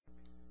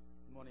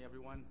morning,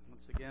 everyone.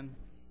 Once again,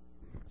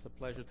 it's a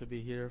pleasure to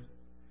be here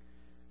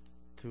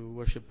to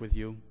worship with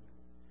you.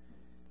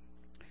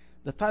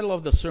 The title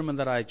of the sermon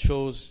that I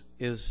chose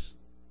is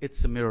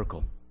It's a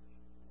Miracle.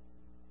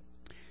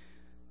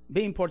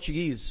 Being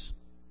Portuguese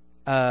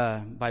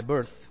by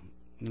birth,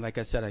 like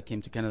I said, I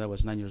came to Canada, I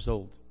was 9 years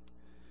old.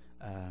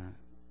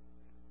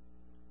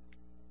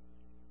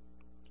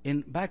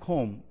 Back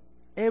home,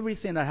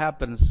 everything that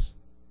happens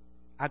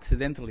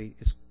accidentally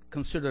is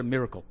considered a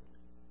miracle,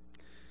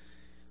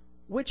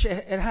 which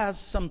it has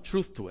some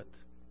truth to it,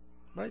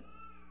 right?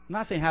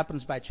 Nothing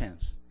happens by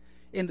chance,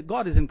 and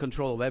God is in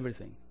control of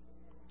everything.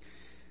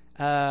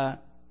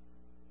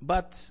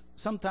 But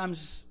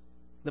sometimes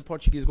the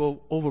Portuguese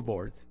go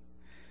overboard.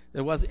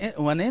 There was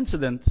one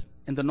incident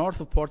in the north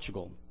of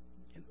Portugal,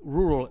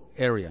 rural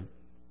area.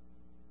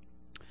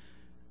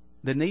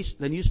 The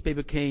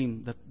newspaper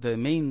came, the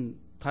main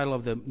title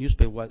of the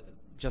newspaper was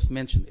just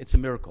mentioned, It's a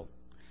Miracle.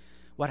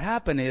 What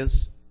happened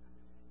is,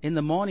 in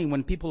the morning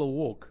when people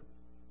awoke,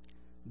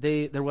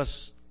 there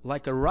was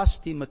like a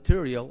rusty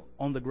material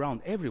on the ground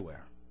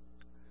everywhere.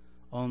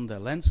 On the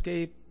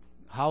landscape,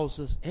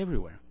 houses,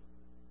 everywhere.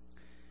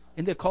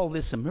 And they call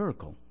this a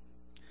miracle.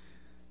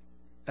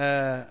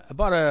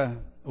 About a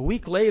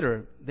week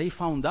later, they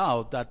found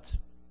out that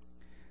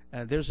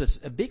there's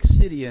a big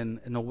city in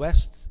the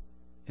west,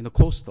 in the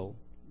coastal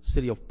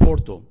city of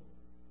Porto.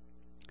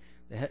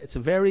 It's a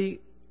very,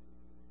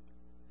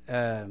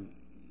 how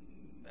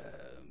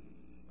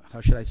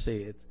should I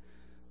say it?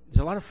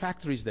 There's a lot of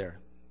factories there.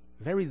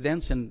 Very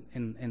dense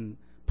and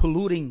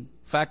polluting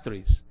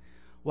factories.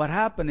 What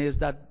happened is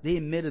that they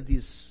emitted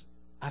this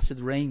acid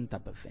rain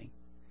type of thing.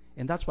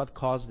 And that's what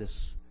caused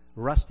this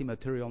rusty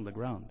material on the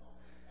ground.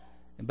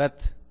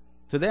 But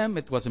to them,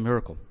 it was a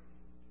miracle.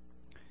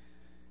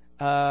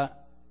 I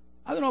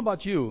don't know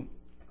about you,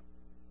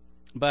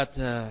 but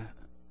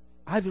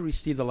I've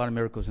received a lot of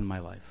miracles in my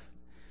life.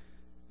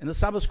 In the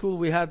Sabbath school,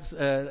 we had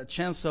a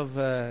chance of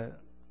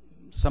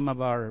some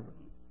of our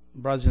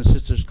brothers and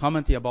sisters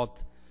commenting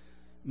about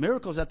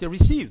miracles that they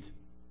received.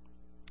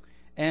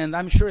 And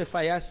I'm sure if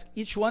I ask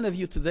each one of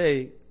you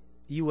today,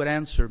 you would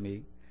answer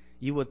me.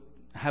 You would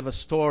have a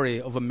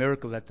story of a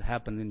miracle that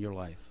happened in your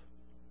life.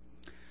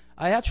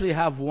 I actually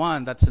have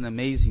one that's an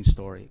amazing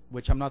story,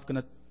 which I'm not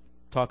going to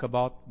talk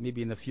about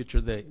maybe in a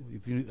future day,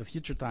 a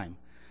future time.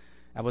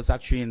 I was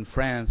actually in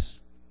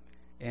France,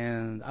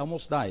 and I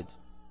almost died.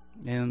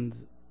 And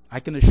I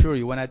can assure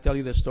you, when I tell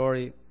you the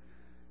story,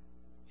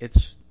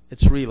 it's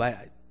real.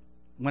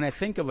 When I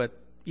think of it,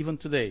 even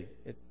today,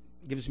 it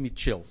gives me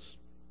chills.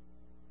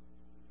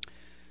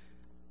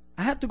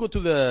 I had to go to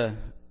the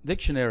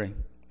dictionary.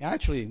 I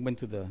actually went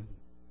to the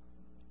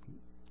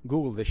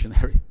Google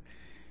dictionary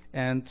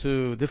and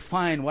to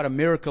define what a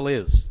miracle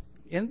is.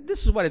 And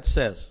this is what it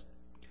says.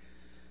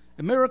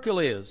 A miracle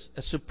is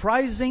a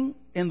surprising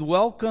and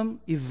welcome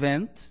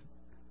event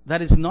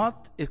that is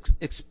not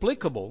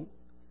explicable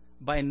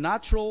by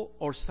natural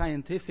or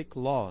scientific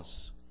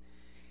laws.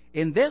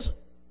 And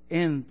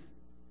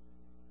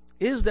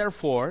is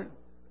therefore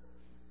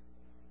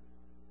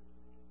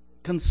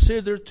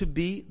considered to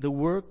be the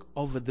work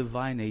of a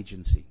divine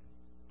agency.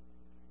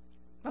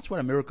 That's what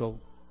a miracle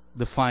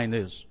defined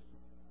is.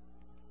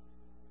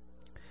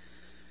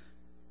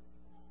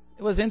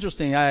 It was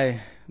interesting.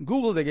 I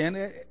Googled again.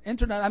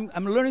 Internet.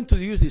 I'm learning to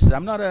use this.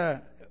 I'm not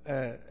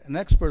an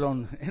expert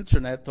on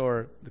internet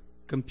or the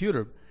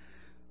computer,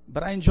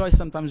 but I enjoy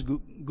sometimes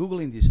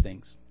Googling these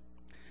things.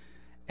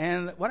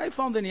 And what I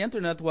found in the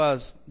internet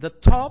was the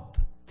top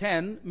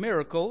 10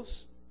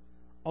 miracles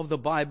of the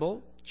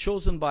Bible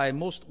chosen by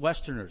most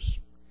Westerners,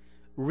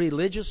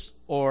 religious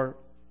or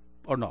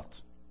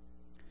not.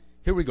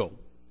 Here we go.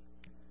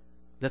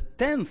 The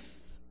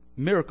 10th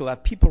miracle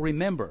that people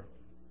remember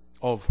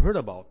or have heard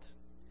about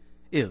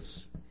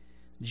is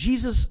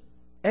Jesus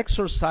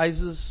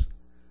exorcises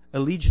a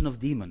legion of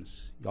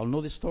demons. You all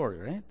know this story,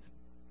 right?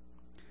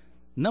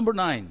 Number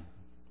 9,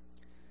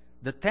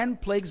 the 10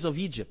 plagues of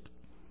Egypt.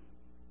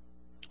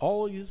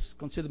 All is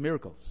considered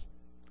miracles.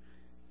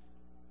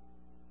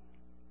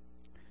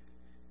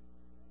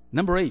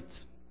 Number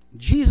 8,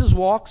 Jesus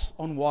walks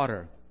on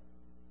water.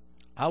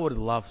 I would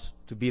love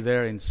to be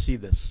there and see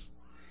this.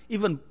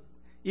 Even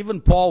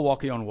Paul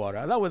walking on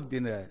water. That would be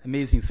an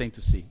amazing thing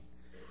to see.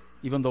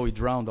 Even though he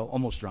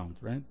almost drowned,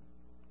 right?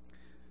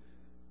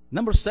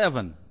 Number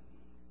 7,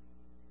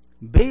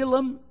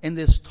 Balaam and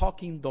his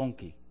talking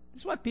donkey.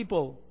 This is what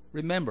people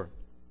remember.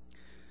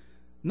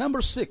 Number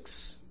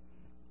 6,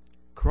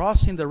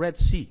 crossing the Red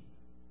Sea.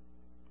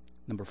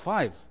 Number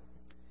 5,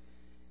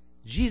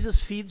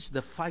 Jesus feeds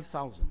the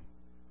 5,000.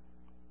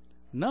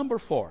 Number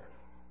 4,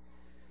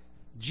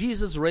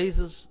 Jesus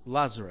raises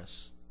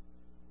Lazarus.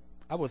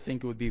 I would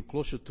think it would be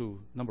closer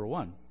to number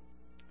 1.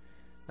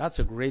 That's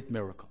a great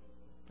miracle.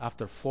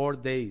 After 4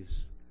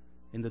 days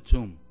in the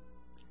tomb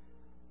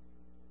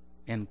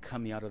and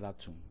coming out of that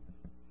tomb.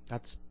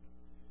 That's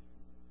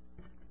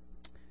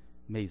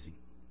amazing.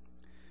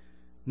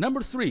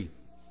 Number 3,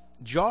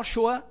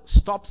 Joshua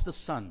stops the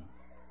sun.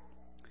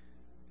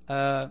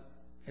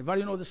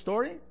 Everybody know the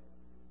story?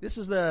 This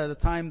is the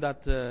time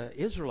that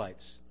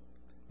Israelites,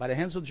 by the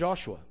hands of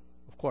Joshua,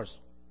 of course,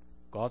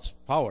 God's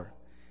power,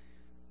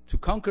 to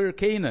conquer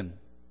Canaan.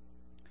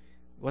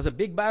 It was a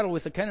big battle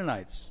with the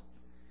Canaanites.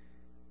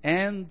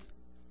 And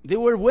they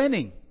were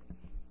winning.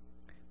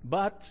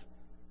 But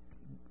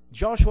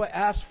Joshua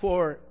asked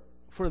for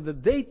the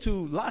day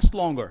to last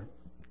longer,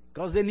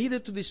 because they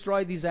needed to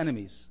destroy these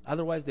enemies.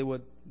 Otherwise, they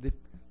would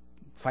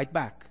fight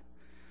back.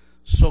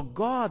 So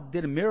God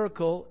did a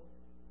miracle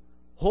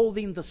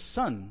holding the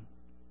sun,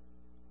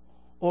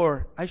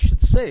 or I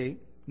should say,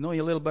 knowing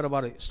a little bit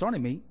about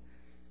astronomy,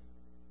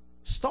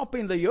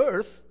 stopping the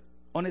earth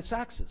on its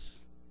axis.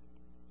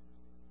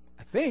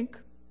 I think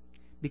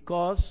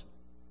because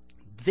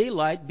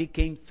daylight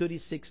became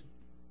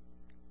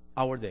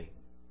 36-hour day.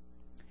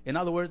 In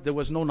other words, there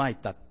was no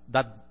night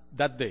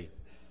that day.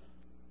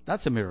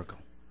 That's a miracle.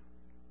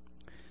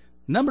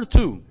 Number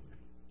 2,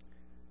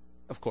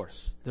 of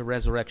course, the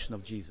resurrection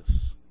of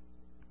Jesus.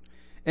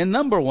 And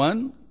number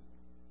 1,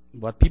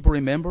 what people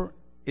remember,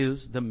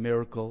 is the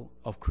miracle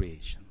of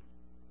creation.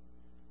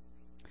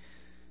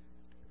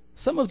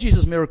 Some of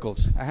Jesus'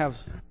 miracles,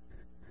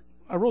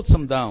 I wrote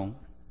some down,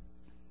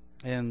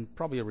 and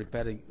probably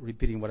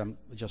repeating what I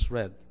just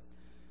read.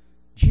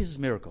 Jesus'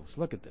 miracles,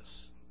 look at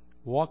this.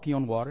 Walking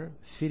on water,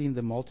 feeding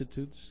the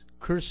multitudes,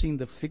 cursing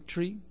the fig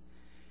tree,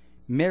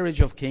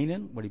 marriage of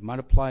Canaan, where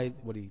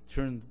he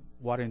turned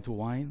water into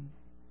wine,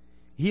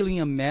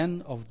 healing a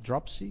man of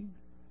dropsy,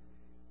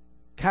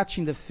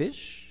 catching a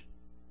fish,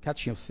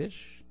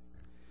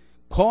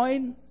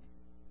 coin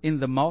in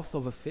the mouth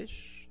of a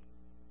fish.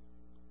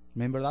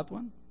 Remember that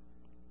one?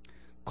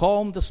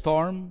 Calm the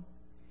storm,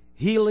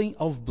 healing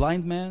of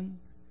blind man,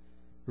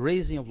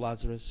 raising of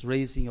Lazarus,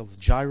 raising of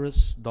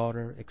Jairus'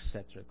 daughter,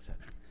 etc., etc.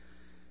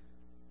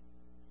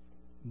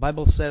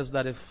 Bible says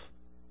that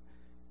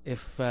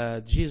if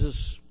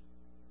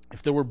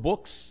there were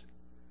books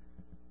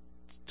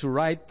to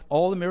write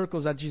all the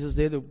miracles that Jesus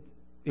did,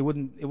 it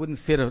wouldn't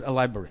fit a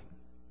library.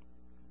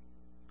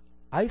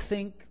 I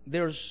think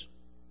there's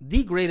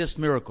the greatest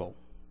miracle,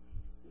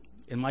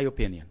 in my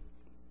opinion,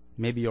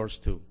 maybe yours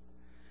too.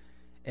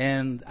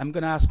 And I'm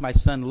going to ask my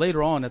son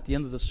later on at the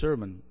end of the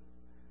sermon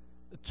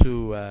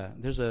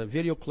there's a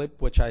video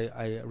clip which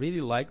I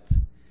really liked,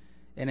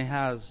 and it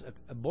has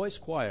a boys'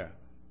 choir,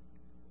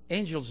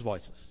 angels'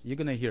 voices. You're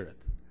going to hear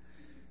it.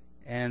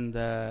 And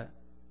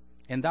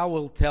that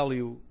will tell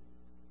you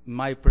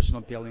my personal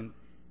opinion,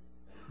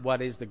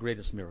 what is the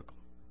greatest miracle.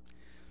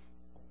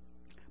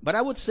 But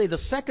I would say the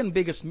second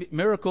biggest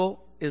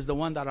miracle is the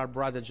one that our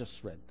brother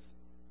just read.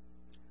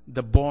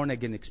 The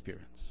born-again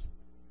experience.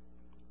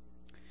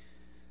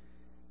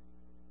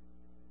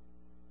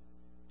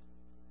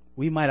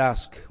 We might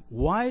ask,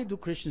 why do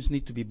Christians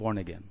need to be born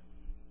again?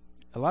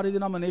 A lot of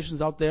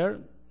denominations out there,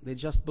 they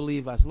just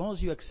believe as long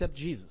as you accept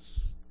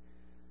Jesus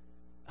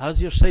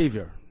as your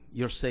Savior,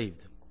 you're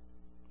saved.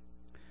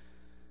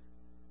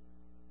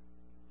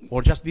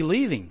 Or just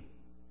believing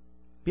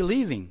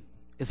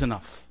is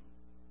enough.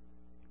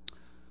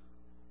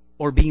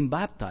 Or being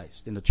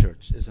baptized in the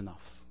church is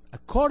enough.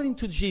 According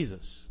to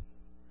Jesus,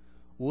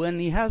 when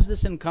he has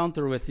this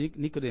encounter with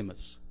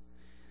Nicodemus,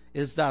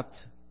 is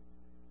that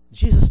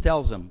Jesus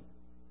tells him,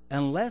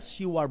 unless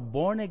you are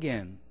born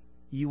again,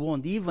 you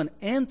won't even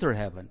enter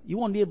heaven. You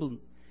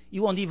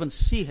won't even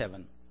see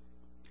heaven.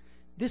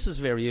 This is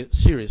very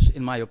serious,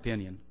 in my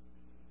opinion.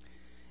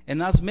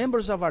 And as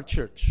members of our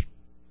church,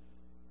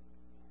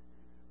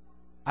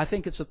 I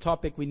think it's a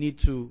topic we need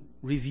to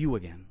review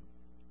again.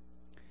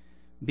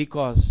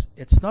 Because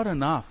it's not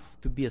enough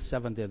to be a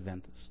Seventh-day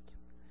Adventist.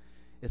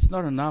 It's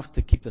not enough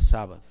to keep the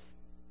Sabbath.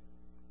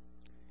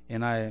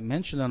 And I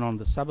mentioned it on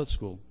the Sabbath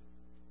school.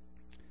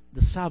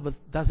 The Sabbath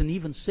doesn't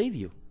even save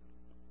you.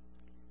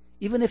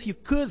 Even if you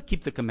could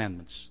keep the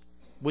commandments,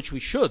 which we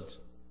should,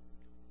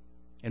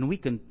 and we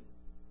can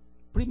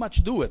pretty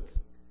much do it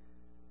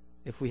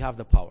if we have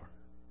the power.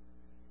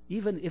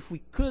 Even if we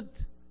could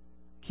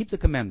keep the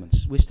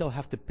commandments, we still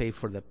have to pay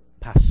for the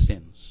past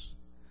sins.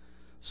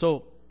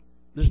 So,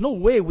 there's no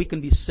way we can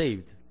be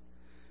saved.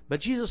 But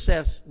Jesus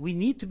says we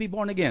need to be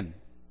born again.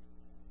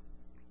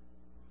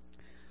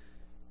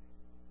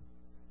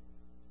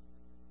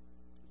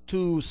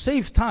 To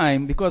save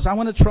time, because I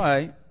want to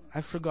try,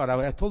 I forgot.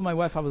 I told my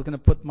wife I was going to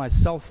put my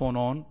cell phone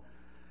on,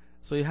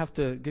 so you have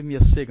to give me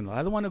a signal.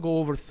 I don't want to go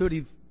over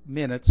 30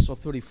 minutes or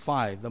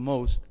 35, the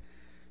most,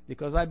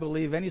 because I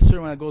believe any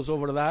sermon that goes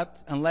over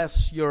that,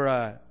 unless you're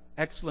an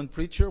excellent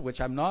preacher,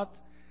 which I'm not,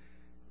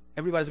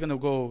 everybody's going to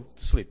go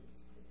to sleep.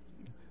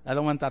 I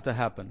don't want that to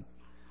happen.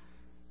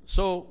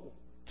 So,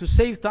 to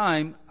save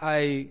time,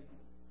 I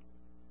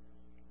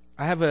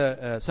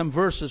have some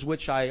verses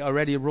which I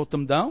already wrote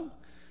them down.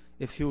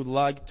 If you would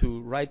like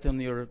to write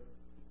on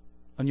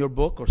your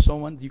book or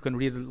so on, you can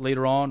read it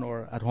later on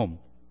or at home.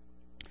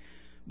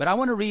 But I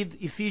want to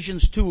read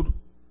Ephesians 2,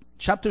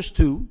 chapters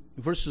 2,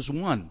 verses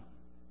 1.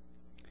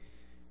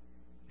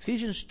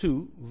 Ephesians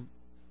 2,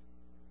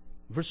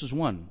 verses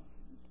 1.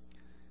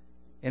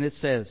 And it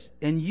says,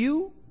 "And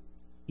you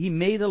he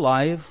made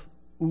alive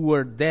who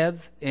were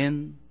dead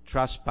in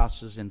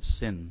trespasses and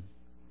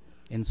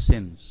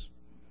sins.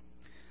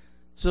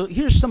 So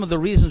here's some of the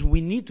reasons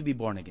we need to be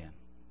born again.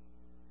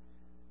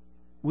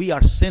 We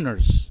are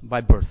sinners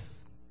by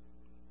birth.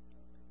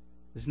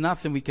 There's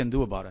nothing we can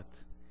do about it.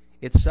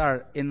 It's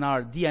in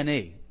our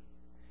DNA.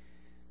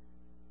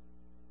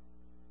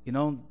 You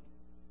know,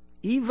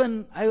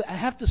 even, I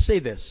have to say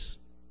this,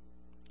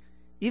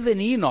 even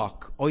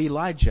Enoch or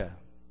Elijah,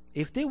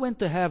 if they went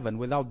to heaven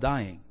without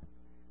dying,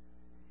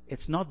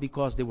 it's not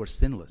because they were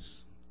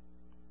sinless.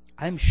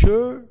 I'm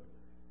sure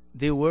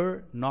they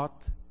were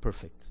not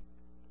perfect.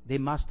 They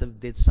must have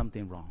did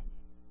something wrong.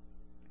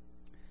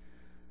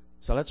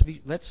 So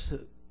let's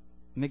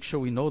make sure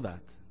we know that.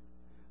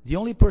 The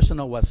only person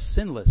who was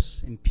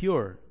sinless and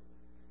pure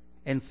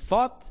in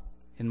thought,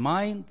 in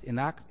mind,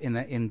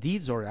 in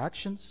deeds or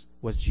actions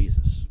was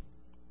Jesus,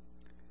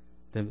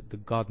 the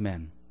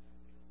God-man.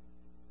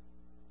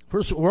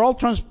 First, we're all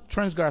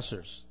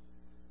transgressors.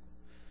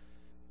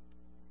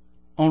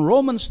 On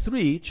Romans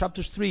 3,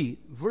 chapters 3,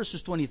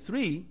 verses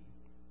 23,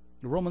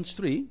 Romans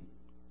 3,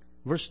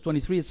 verse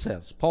 23, it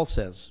says, Paul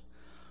says,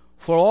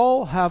 "For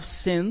all have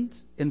sinned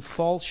and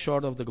fall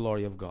short of the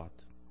glory of God."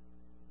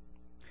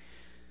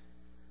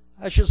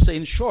 I should say,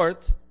 in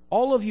short,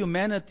 all of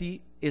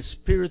humanity is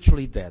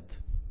spiritually dead.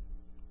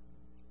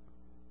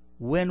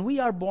 When we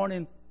are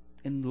born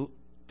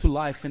to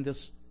life in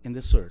this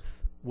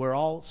earth, we're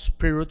all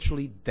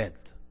spiritually dead.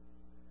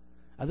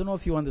 I don't know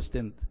if you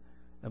understand.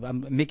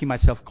 I'm making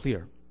myself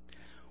clear.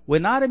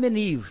 When Adam and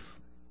Eve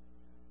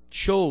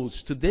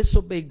chose to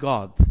disobey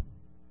God,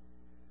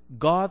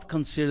 God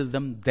considered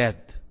them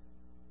dead.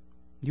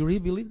 You really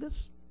believe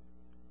this?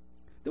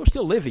 They were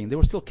still living. They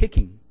were still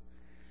kicking.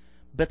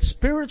 But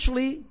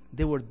spiritually,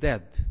 they were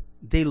dead.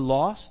 They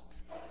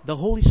lost the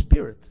Holy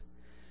Spirit.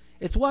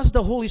 It was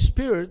the Holy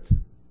Spirit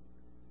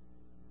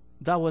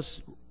that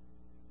was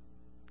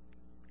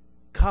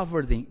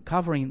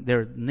covering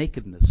their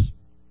nakedness.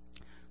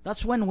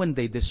 That's when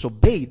they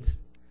disobeyed,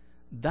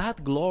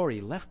 that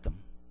glory left them.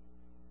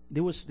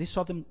 They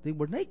saw them, they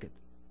were naked.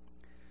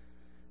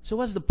 So it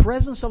was the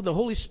presence of the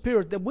Holy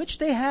Spirit, which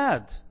they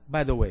had,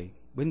 by the way.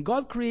 When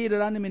God created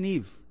Adam and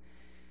Eve,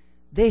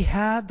 they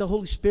had the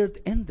Holy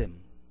Spirit in them,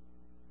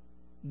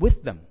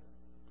 with them.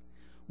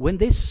 When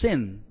they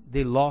sinned,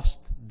 they lost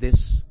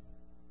this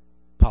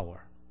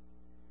power.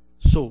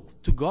 So,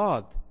 to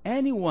God,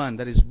 anyone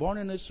that is born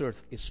on this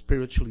earth is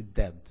spiritually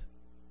dead.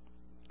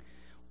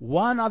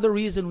 One other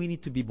reason we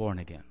need to be born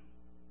again.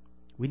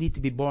 We need to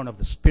be born of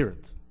the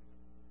Spirit.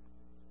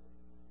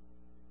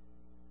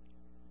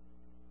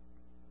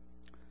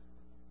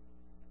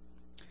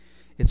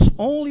 It's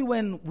only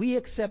when we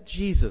accept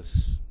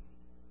Jesus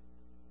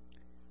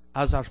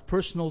as our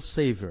personal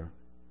Savior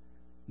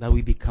that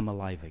we become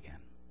alive again.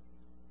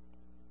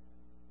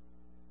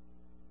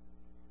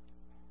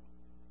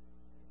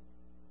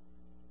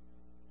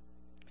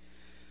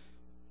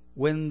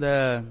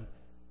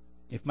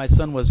 If my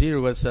son was here,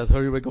 he would say,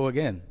 "Here we go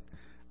again."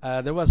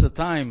 There was a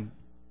time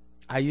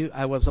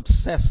I was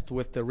obsessed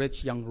with the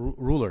rich young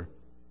ruler,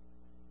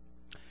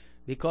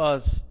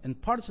 because in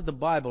parts of the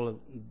Bible,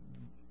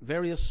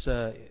 various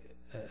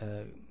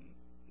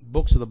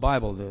books of the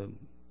Bible, the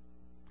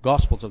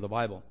Gospels of the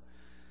Bible,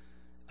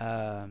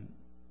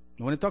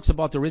 when it talks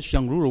about the rich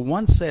young ruler,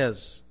 one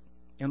says,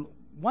 and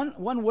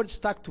one word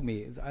stuck to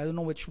me. I don't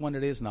know which one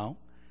it is now,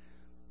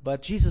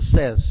 but Jesus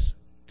says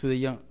to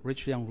the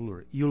rich young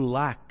ruler, "You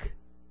lack.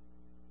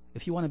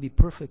 If you want to be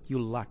perfect, you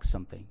lack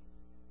something.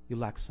 You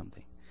lack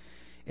something."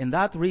 And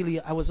that really,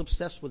 I was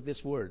obsessed with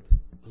this word.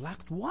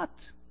 Lacked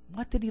what?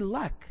 What did he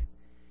lack?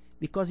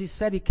 Because he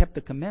said he kept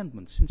the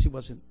commandments since he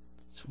was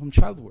from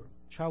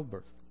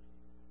childbirth.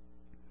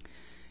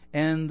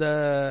 And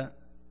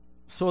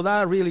so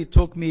that really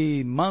took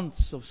me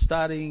months of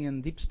studying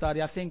and deep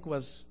study. I think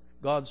was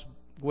God's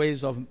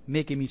ways of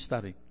making me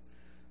study.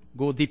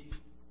 Go deep.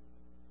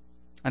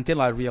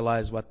 Until I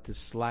realized what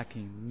this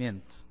lacking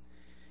meant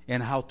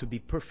and how to be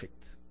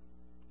perfect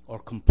or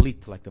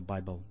complete like the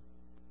Bible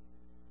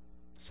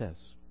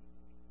says.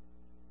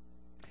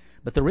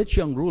 But the rich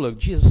young ruler,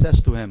 Jesus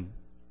says to him,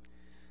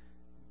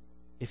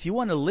 if you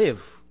want to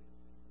live,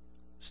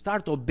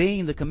 start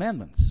obeying the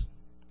commandments.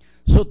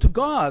 So to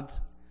God,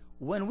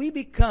 when we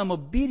become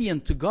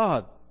obedient to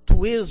God,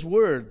 to His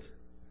Word,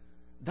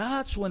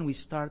 that's when we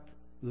start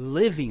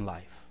living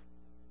life.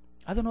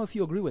 I don't know if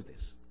you agree with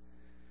this.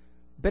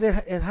 But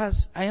it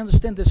has, I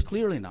understand this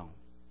clearly now.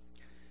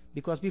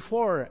 Because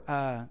before,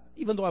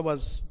 even though I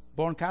was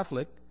born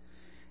Catholic,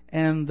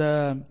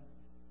 but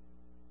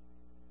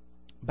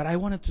I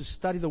wanted to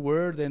study the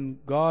Word,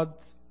 and God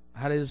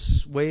had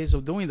His ways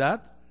of doing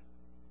that.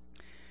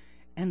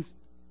 And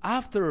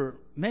after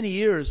many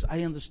years,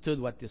 I understood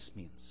what this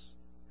means.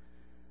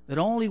 That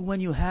only when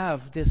you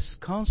have this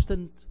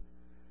constant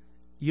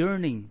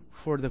yearning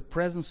for the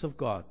presence of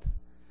God,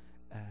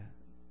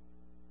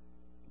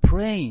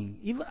 praying,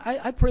 even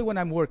I pray when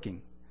I'm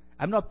working.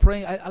 I'm not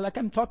praying like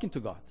I'm talking to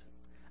God.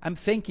 I'm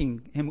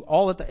thanking Him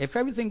all the time. If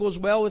everything goes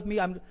well with me,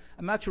 I'm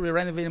actually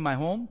renovating my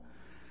home.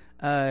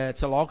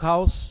 It's a log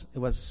house.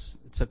 It's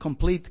It's a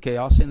complete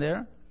chaos in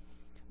there.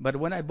 But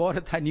when I bought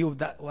it, I knew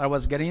that what I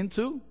was getting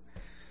into.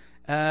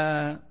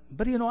 But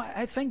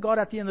I thank God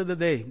at the end of the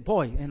day.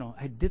 Boy,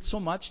 I did so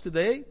much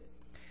today.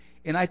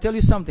 And I tell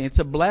you something, it's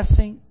a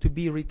blessing to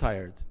be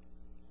retired.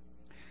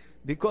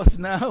 Because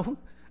now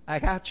I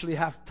actually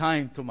have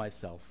time to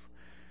myself.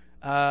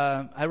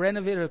 I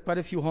renovated quite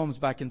a few homes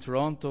back in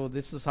Toronto.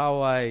 This is how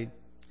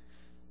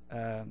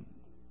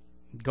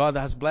God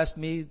has blessed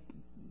me,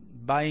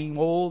 buying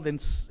old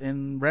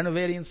and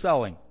renovating and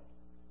selling.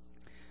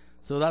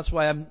 So that's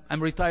why I'm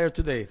retired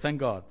today, thank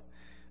God.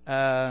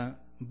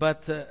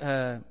 But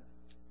I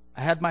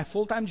had my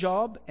full-time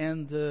job,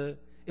 and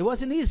it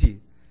wasn't easy.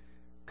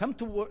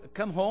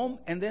 Come home,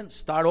 and then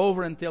start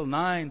over until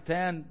 9,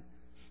 10.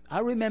 I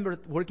remember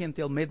working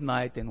until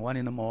midnight and 1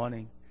 in the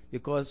morning,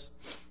 because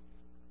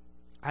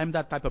I'm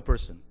that type of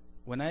person.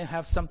 When I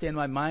have something in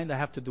my mind, I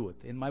have to do it.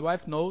 And my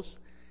wife knows.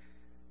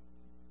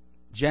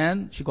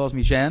 Jan, she calls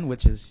me Jan,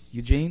 which is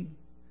Eugene.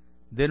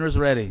 Dinner's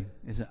ready.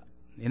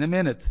 In a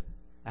minute.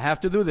 I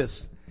have to do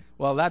this.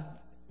 Well,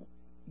 that,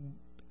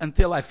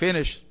 until I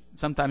finish,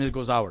 sometimes it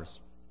goes hours.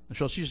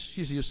 So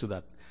she's used to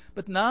that.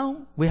 But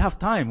now we have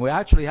time. We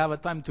actually have a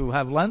time to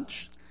have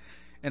lunch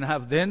and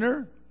have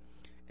dinner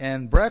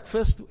and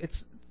breakfast.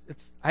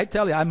 I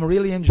tell you, I'm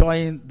really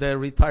enjoying the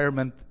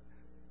retirement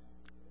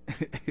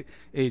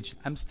age.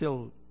 I'm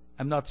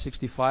not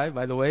 65,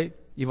 by the way,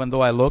 even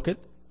though I look it.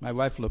 My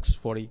wife looks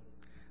 40,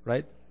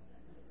 right?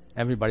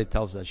 Everybody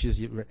tells her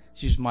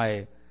she's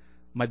my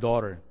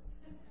daughter.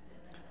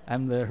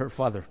 I'm her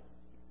father.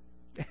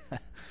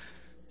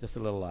 Just a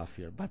little laugh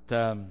here, but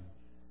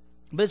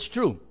it's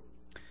true.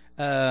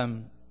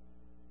 I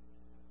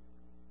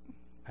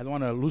don't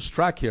want to lose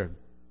track here,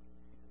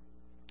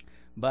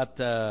 but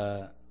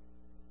let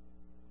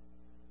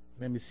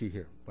me see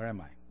here. Where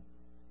am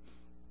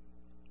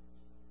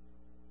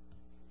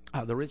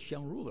I? The rich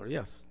young ruler.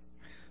 Yes.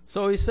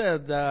 So he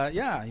said,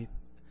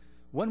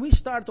 when we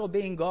start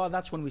obeying God,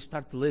 that's when we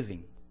start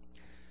living.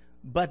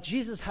 But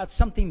Jesus had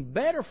something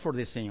better for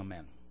this young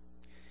man.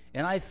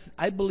 And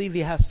I believe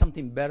he has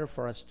something better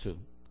for us too.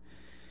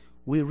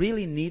 We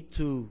really need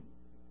to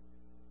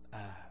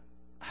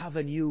have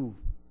a new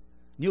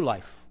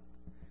life,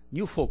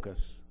 new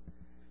focus,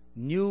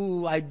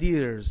 new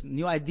ideas,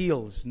 new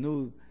ideals,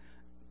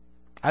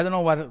 I don't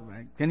know what,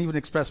 I can't even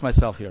express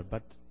myself here,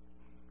 but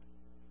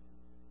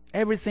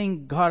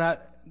everything God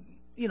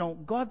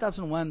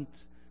doesn't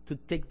want to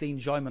take the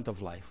enjoyment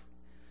of life,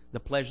 the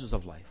pleasures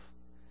of life.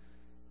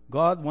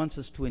 God wants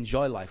us to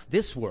enjoy life,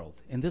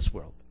 in this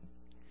world.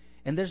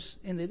 And there's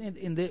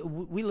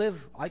we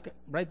live, like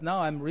right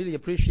now, I'm really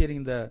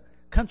appreciating the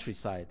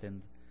countryside,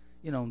 and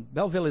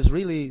Belleville is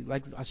really,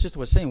 like our sister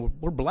was saying,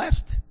 we're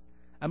blessed.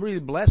 I'm really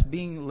blessed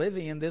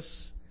living in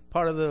this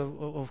part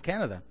of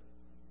Canada.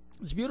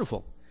 It's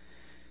beautiful,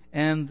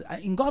 and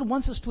God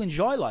wants us to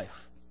enjoy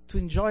life, to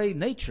enjoy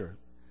nature,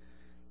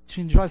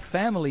 to enjoy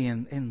family,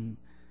 and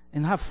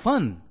have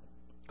fun.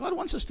 God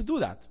wants us to do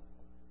that.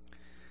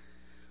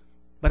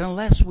 But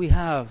unless we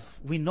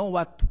know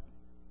what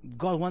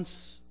God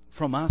wants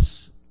from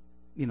us,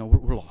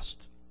 we're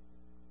lost.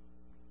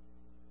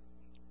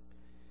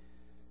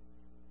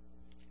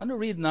 I'm going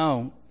to read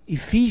now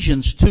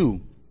Ephesians 2,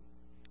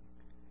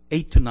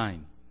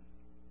 8-9.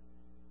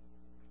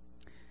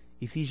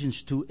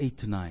 Ephesians 2,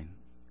 8-9.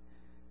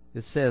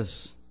 It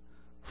says,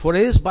 "For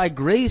it is by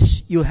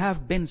grace you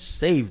have been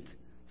saved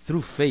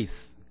through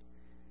faith.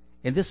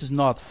 And this is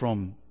not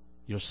from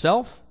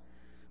yourself,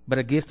 but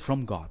a gift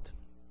from God."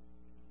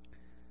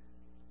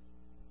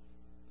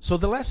 So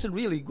the lesson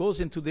really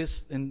goes into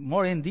this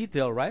more in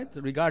detail, right?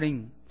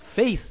 Regarding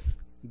faith,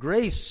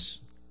 grace.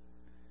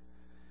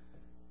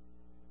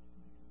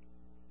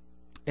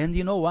 And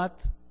you know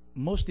what?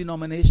 Most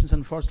denominations,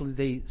 unfortunately,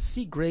 they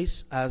see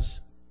grace as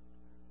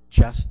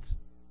just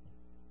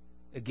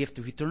a gift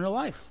of eternal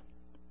life.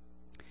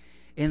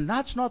 And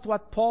that's not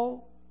what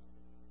Paul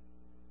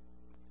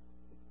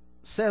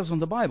says on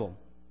the Bible.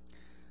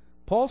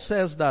 Paul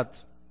says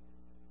that,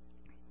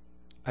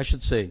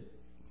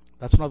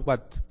 that's not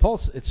what Paul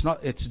says.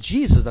 It's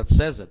Jesus that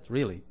says it,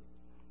 really.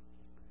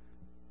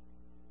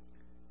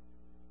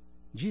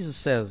 Jesus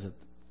says it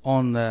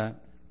on,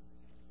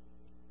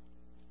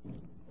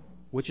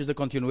 which is the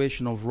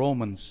continuation of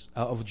Romans,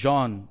 of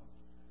John,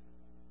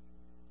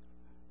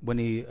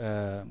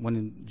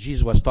 when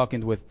Jesus was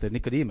talking with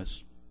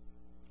Nicodemus.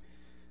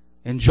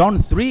 In John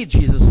 3,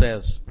 Jesus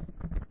says,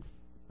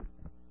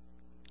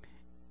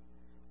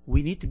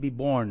 we need to be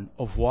born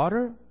of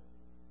water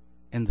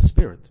and the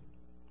Spirit.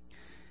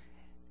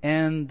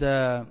 And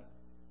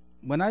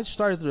when I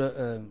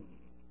started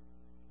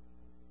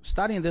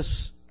studying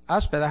this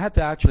aspect, I had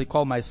to actually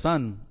call my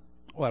son.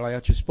 Well, I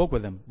actually spoke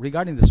with him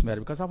regarding this matter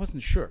because I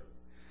wasn't sure.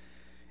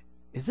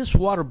 Is this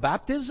water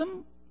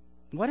baptism?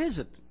 What is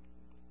it?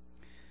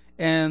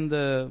 And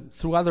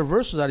through other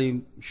verses that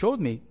he showed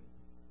me,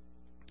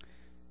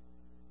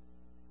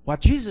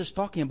 what Jesus is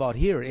talking about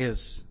here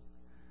is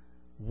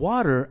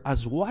water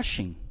as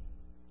washing.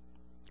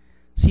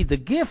 See, the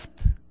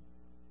gift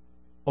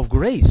of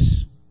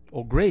grace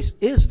or grace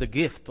is the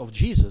gift of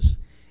Jesus,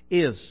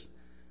 is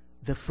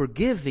the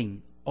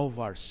forgiving of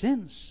our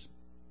sins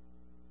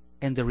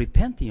and the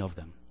repenting of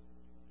them.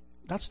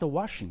 That's the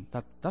washing.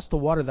 That's the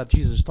water that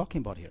Jesus is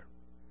talking about here.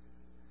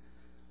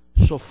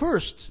 So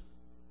first,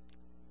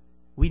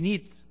 we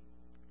need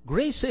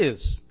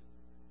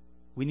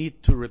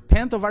to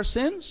repent of our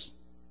sins,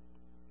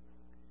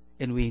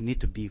 and we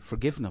need to be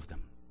forgiven of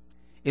them.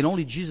 And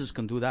only Jesus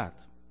can do that.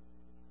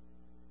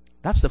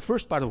 That's the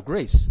first part of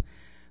grace.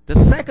 The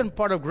second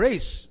part of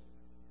grace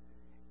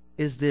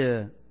is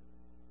the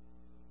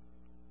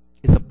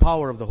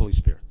power of the Holy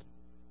Spirit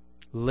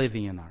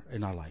living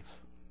in our life.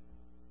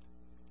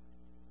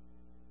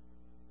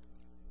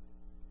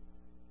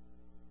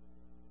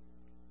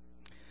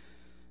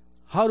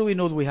 How do we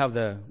know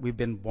that we've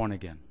been born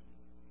again?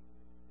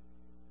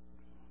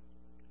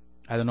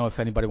 I don't know if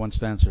anybody wants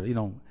to answer.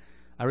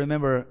 I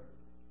remember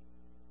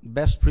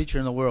best preacher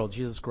in the world,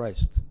 Jesus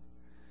Christ.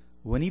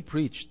 When he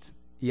preached,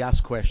 he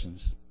asked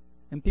questions,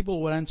 and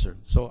people would answer.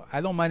 So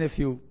I don't mind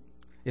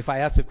if I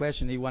ask a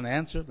question, you want to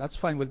answer. That's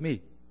fine with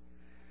me.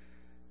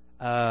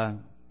 But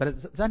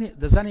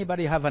does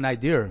anybody have an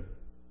idea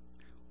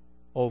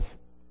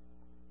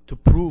to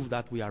prove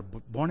that we are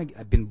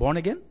been born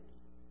again?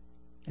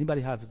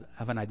 Anybody have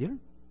an idea?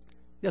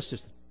 Yes,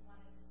 sister.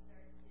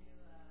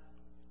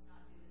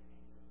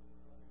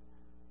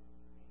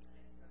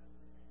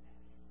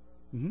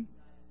 Mm-hmm.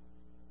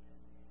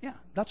 Yeah,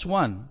 that's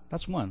one.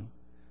 Does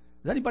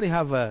anybody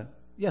have a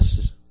yes,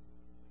 sister?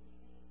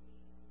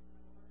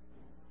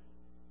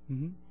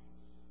 Mm-hmm.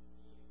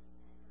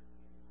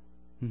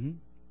 Mm-hmm.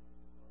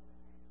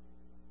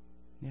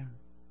 Yeah.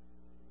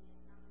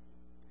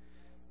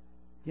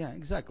 Yeah,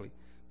 exactly.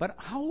 But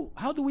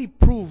how do we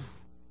prove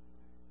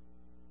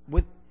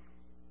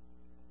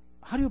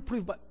how do you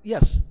prove? But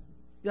yes,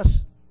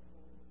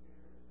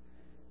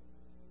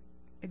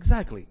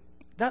 exactly.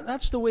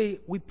 That's the way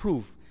we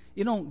prove.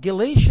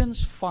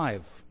 Galatians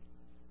 5,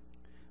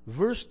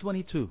 verse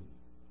 22.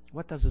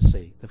 What does it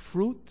say? The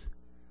fruit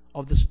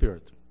of the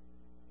Spirit.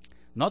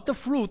 Not the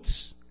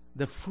fruits,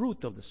 the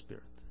fruit of the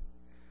Spirit.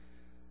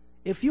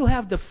 If you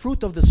have the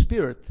fruit of the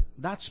Spirit,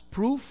 that's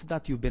proof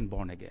that you've been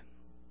born again.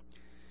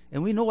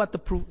 And we know what the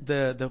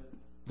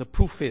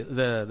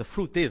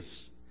fruit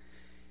is.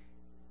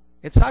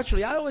 It's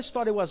actually, I always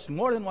thought it was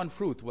more than one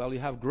fruit. Well, you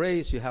have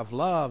grace, you have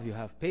love, you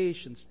have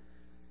patience.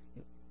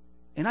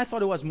 And I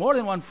thought it was more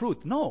than one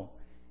fruit. No,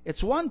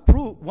 it's one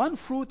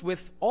fruit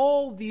with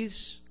all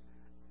these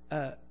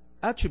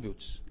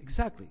attributes.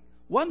 Exactly.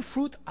 One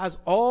fruit has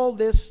all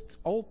this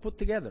all put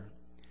together.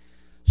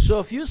 So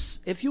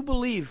if you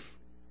believe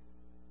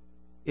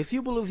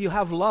you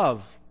have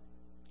love,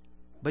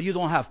 but you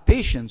don't have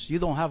patience, you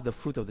don't have the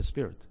fruit of the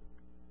Spirit.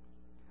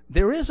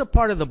 There is a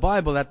part of the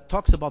Bible that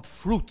talks about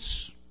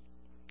fruits.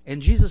 And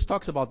Jesus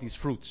talks about these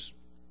fruits.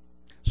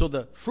 So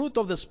the fruit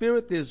of the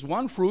Spirit is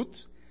one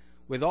fruit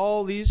with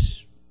all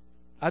these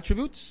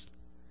attributes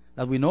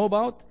that we know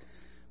about.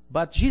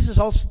 But Jesus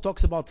also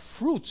talks about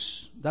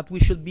fruits, that we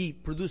should be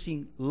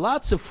producing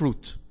lots of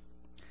fruit.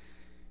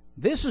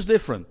 This is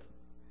different.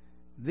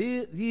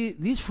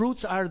 These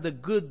fruits are the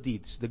good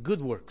deeds, the good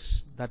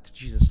works that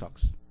Jesus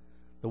talks.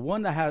 The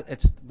one that has,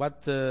 it's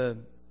what,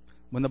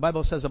 when the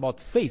Bible says about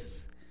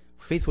faith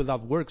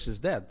without works is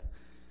dead.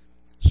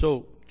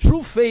 So,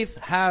 true faith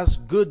has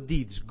good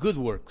deeds, good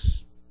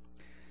works.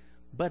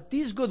 But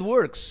these good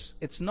works,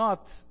 it's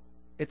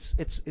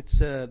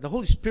the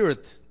Holy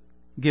Spirit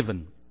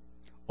given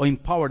or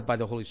empowered by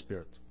the Holy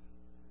Spirit,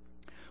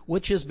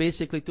 which is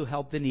basically to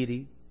help the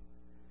needy,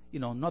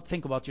 not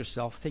think about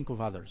yourself, think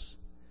of others,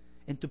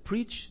 and to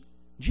preach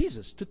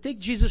Jesus, to take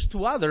Jesus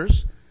to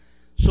others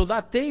so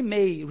that they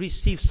may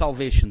receive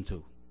salvation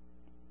too.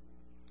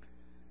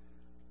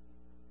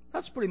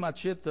 That's pretty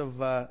much it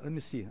let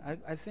me see.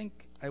 I think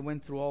I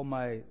went through all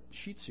my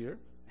sheets here.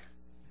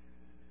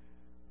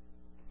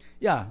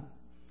 Yeah.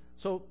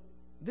 So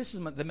this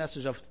is my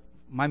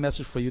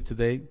message for you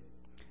today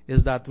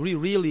is that we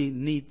really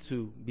need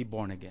to be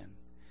born again.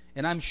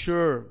 And I'm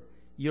sure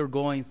you're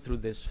going through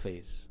this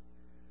phase.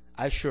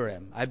 I sure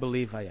am. I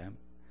believe I am.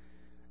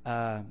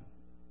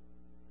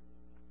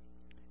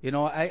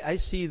 I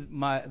see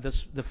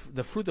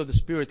the fruit of the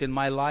Spirit in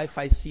my life.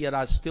 I see it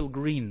as still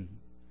green.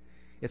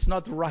 It's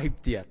not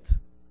ripe yet.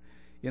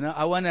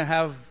 I want to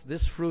have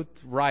this fruit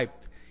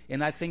ripe.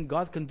 And I think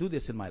God can do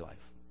this in my life.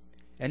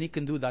 And He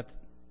can do that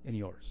in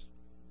yours.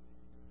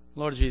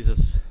 Lord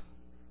Jesus,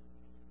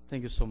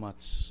 thank you so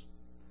much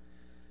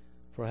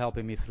for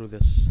helping me through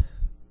this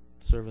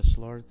service,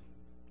 Lord,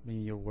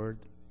 bringing your word.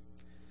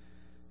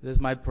 It is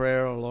my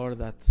prayer, oh Lord,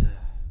 that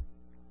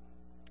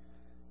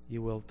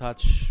you will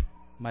touch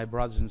my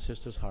brothers and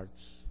sisters'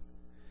 hearts.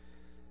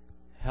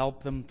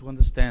 Help them to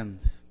understand,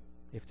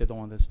 if they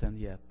don't understand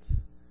yet,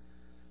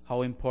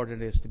 how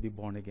important it is to be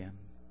born again,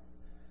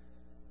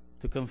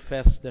 to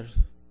confess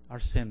our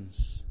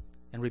sins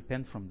and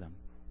repent from them,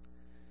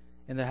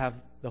 and to have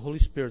the Holy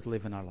Spirit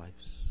live in our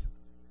lives,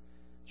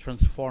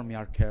 transforming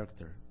our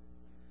character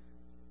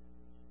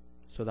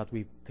so that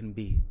we can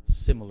be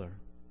similar,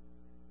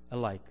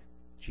 alike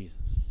Jesus.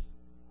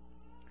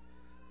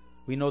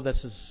 We know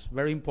this is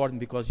very important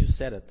because you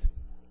said it.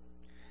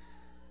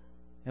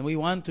 And we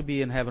want to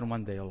be in heaven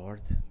one day, O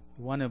Lord.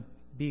 We want to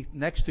be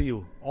next to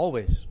you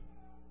always.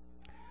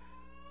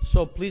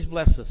 So please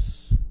bless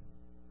us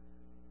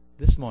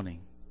this morning.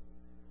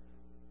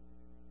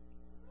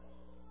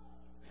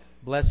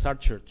 Bless our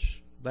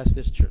church. Bless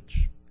this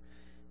church.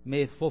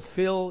 May it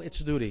fulfill its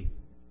duty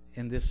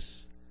in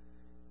this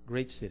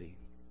great city.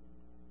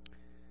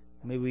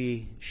 May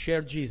we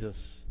share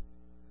Jesus,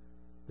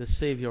 the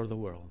Savior of the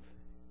world.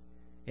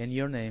 In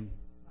your name,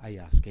 I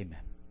ask.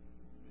 Amen.